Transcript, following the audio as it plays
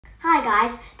Hi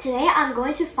guys, today I'm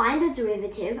going to find the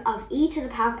derivative of e to the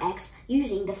power of x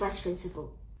using the first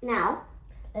principle. Now,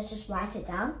 let's just write it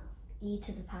down, e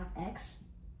to the power of x,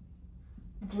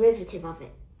 the derivative of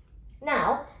it.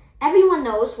 Now, everyone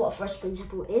knows what first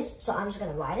principle is, so I'm just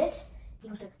going to write it.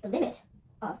 Equals to the limit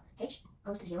of h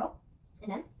goes to 0,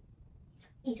 and then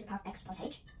e to the power of x plus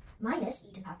h minus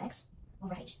e to the power of x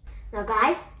over h. Now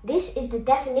guys, this is the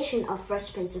definition of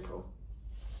first principle.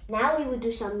 Now we will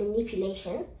do some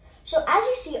manipulation. So as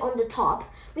you see on the top,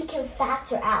 we can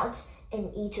factor out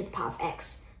an e to the power of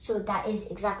x. So that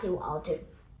is exactly what I'll do.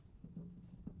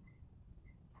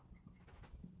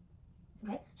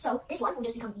 Okay, so this one will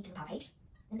just become e to the power of h,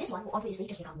 and this one will obviously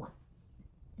just become 1.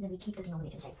 And then we keep the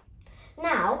denominator the same.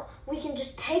 Now, we can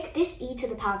just take this e to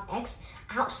the power of x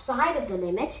outside of the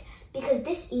limit because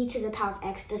this e to the power of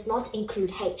x does not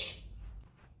include h.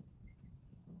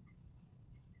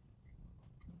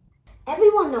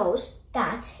 Everyone knows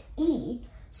that e,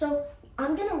 so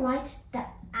I'm going to write the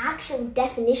actual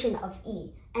definition of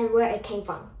e and where it came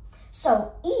from.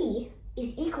 So e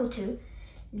is equal to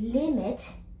limit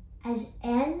as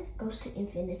n goes to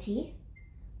infinity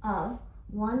of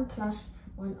 1 plus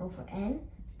 1 over n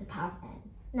to the power of n.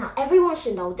 Now, everyone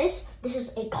should know this. This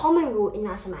is a common rule in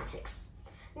mathematics.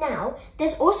 Now,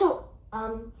 there's also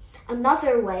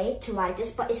another way to write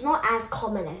this, but it's not as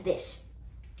common as this.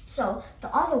 So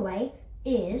the other way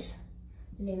is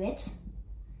limit.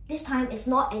 This time it's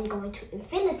not n going to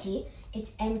infinity,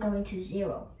 it's n going to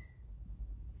 0.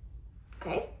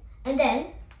 Okay? And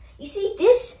then you see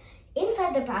this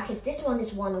inside the brackets, this one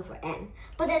is 1 over n.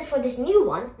 But then for this new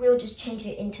one, we'll just change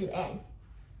it into n.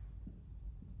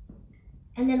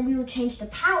 And then we will change the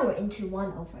power into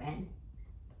 1 over n.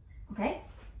 Okay?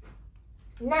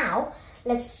 Now,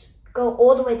 let's go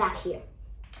all the way back here.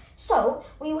 So,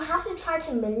 we will have to try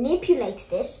to manipulate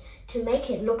this to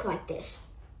make it look like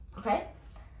this. Okay?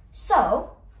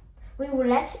 So, we will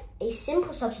let a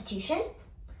simple substitution.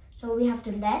 So, we have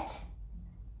to let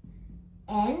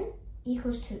n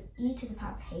equals to e to the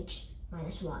power of h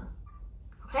minus 1.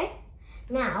 Okay?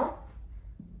 Now,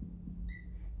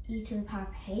 e to the power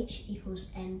of h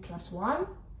equals n plus 1.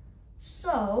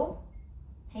 So,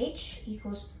 h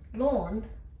equals ln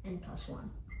n plus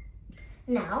 1.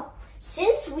 Now,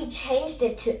 since we changed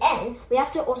it to n, we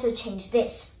have to also change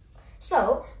this.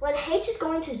 So, when h is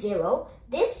going to 0,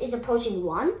 this is approaching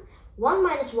 1. 1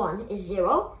 minus 1 is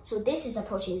 0, so this is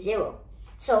approaching 0.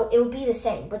 So, it will be the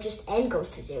same, but just n goes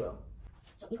to 0.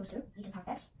 So, equals to e to the power of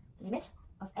x, limit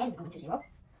of n going to 0,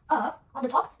 of, on the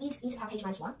top, e to the power of h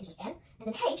minus 1 is just n,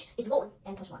 and then h is ln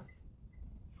n plus 1.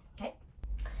 Okay?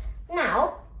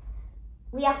 Now,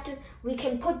 we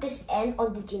can put this n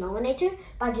on the denominator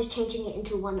by just changing it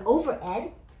into 1 over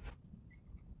n.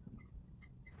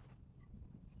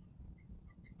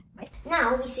 Right.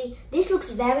 Now we see this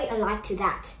looks very alike to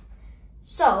that.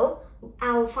 So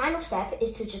our final step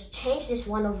is to just change this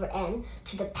 1 over n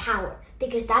to the power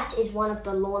because that is one of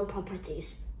the ln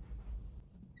properties.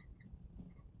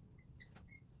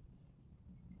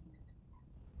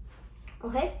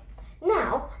 Okay,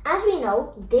 now as we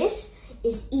know, this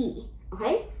is e.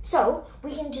 Okay, so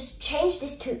we can just change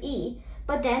this to e,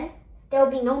 but then there will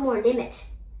be no more limit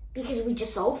because we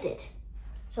just solved it.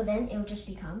 So then it will just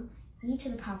become e to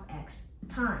the power of x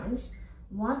times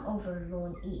 1 over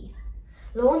ln e.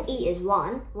 Ln e is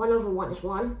 1, 1 over 1 is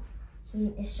 1,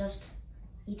 so it's just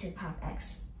e to the power of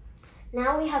x.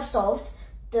 Now we have solved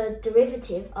the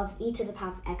derivative of e to the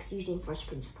power of x using first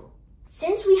principle.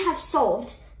 Since we have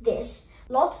solved this,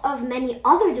 lots of many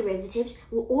other derivatives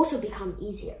will also become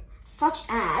easier, such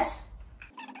as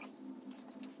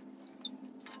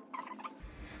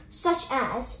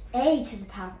a to the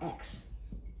power of x.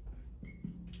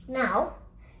 Now,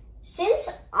 since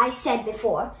I said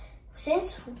before,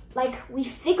 since we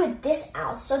figured this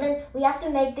out, so then we have to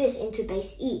make this into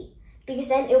base e, because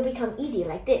then it will become easy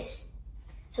like this.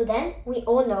 So then we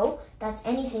all know that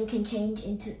anything can change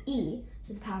into e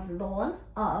to the power of ln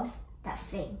of that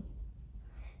thing.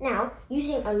 Now,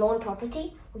 using a ln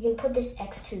property, we can put this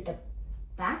x to the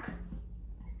back.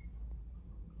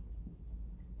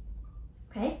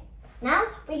 Okay, now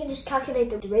we can just calculate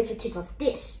the derivative of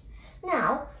this.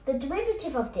 Now, the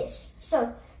derivative of this,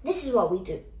 so this is what we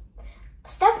do.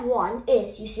 Step 1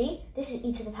 is, you see, this is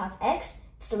e to the power of x,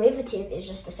 its derivative is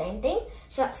just the same thing.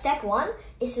 So step 1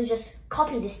 is to just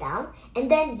copy this down and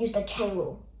then use the chain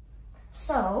rule.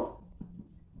 So,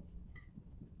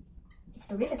 its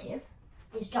derivative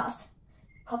is just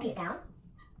copy it down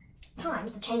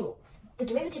times the chain rule. The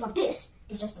derivative of this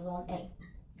is just the ln a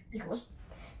equals.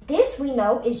 This we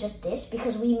know is just this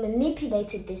because we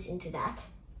manipulated this into that.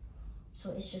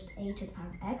 So it's just a to the power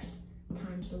of x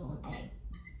times ln A.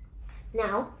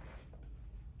 Now,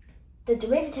 the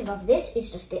derivative of this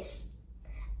is just this.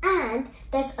 And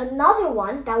there's another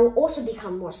one that will also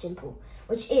become more simple,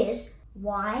 which is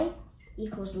y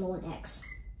equals ln x.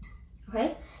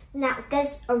 Okay? Now,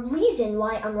 there's a reason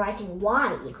why I'm writing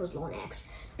y equals ln x,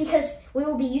 because we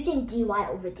will be using dy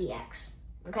over dx.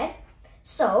 Okay?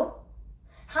 So,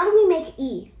 how do we make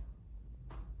e?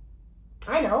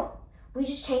 I know. We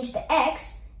just change the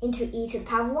x into e to the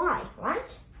power of y,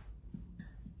 right?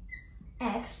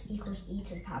 X equals e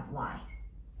to the power of y.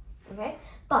 Okay?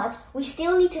 But we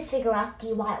still need to figure out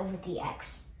dy over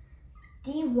dx.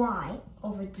 dy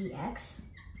over dx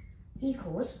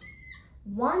equals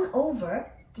 1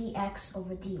 over dx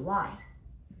over dy.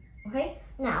 Okay?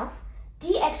 Now,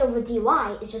 dx over dy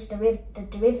is just the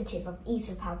derivative of e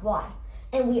to the power of y.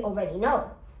 And we already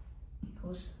know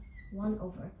equals 1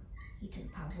 over e to the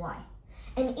power of y.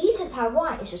 And e to the power of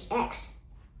y is just x.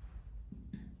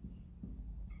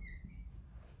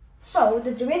 So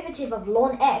the derivative of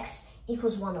ln x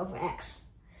equals 1 over x.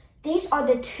 These are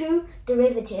the two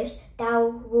derivatives that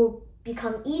will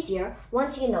become easier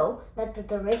once you know that the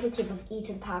derivative of e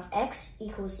to the power of x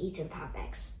equals e to the power of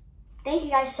x. Thank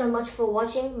you guys so much for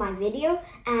watching my video,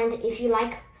 and if you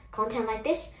like content like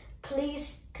this,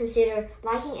 please consider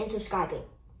liking and subscribing.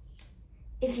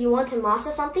 If you want to master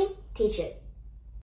something, teach it.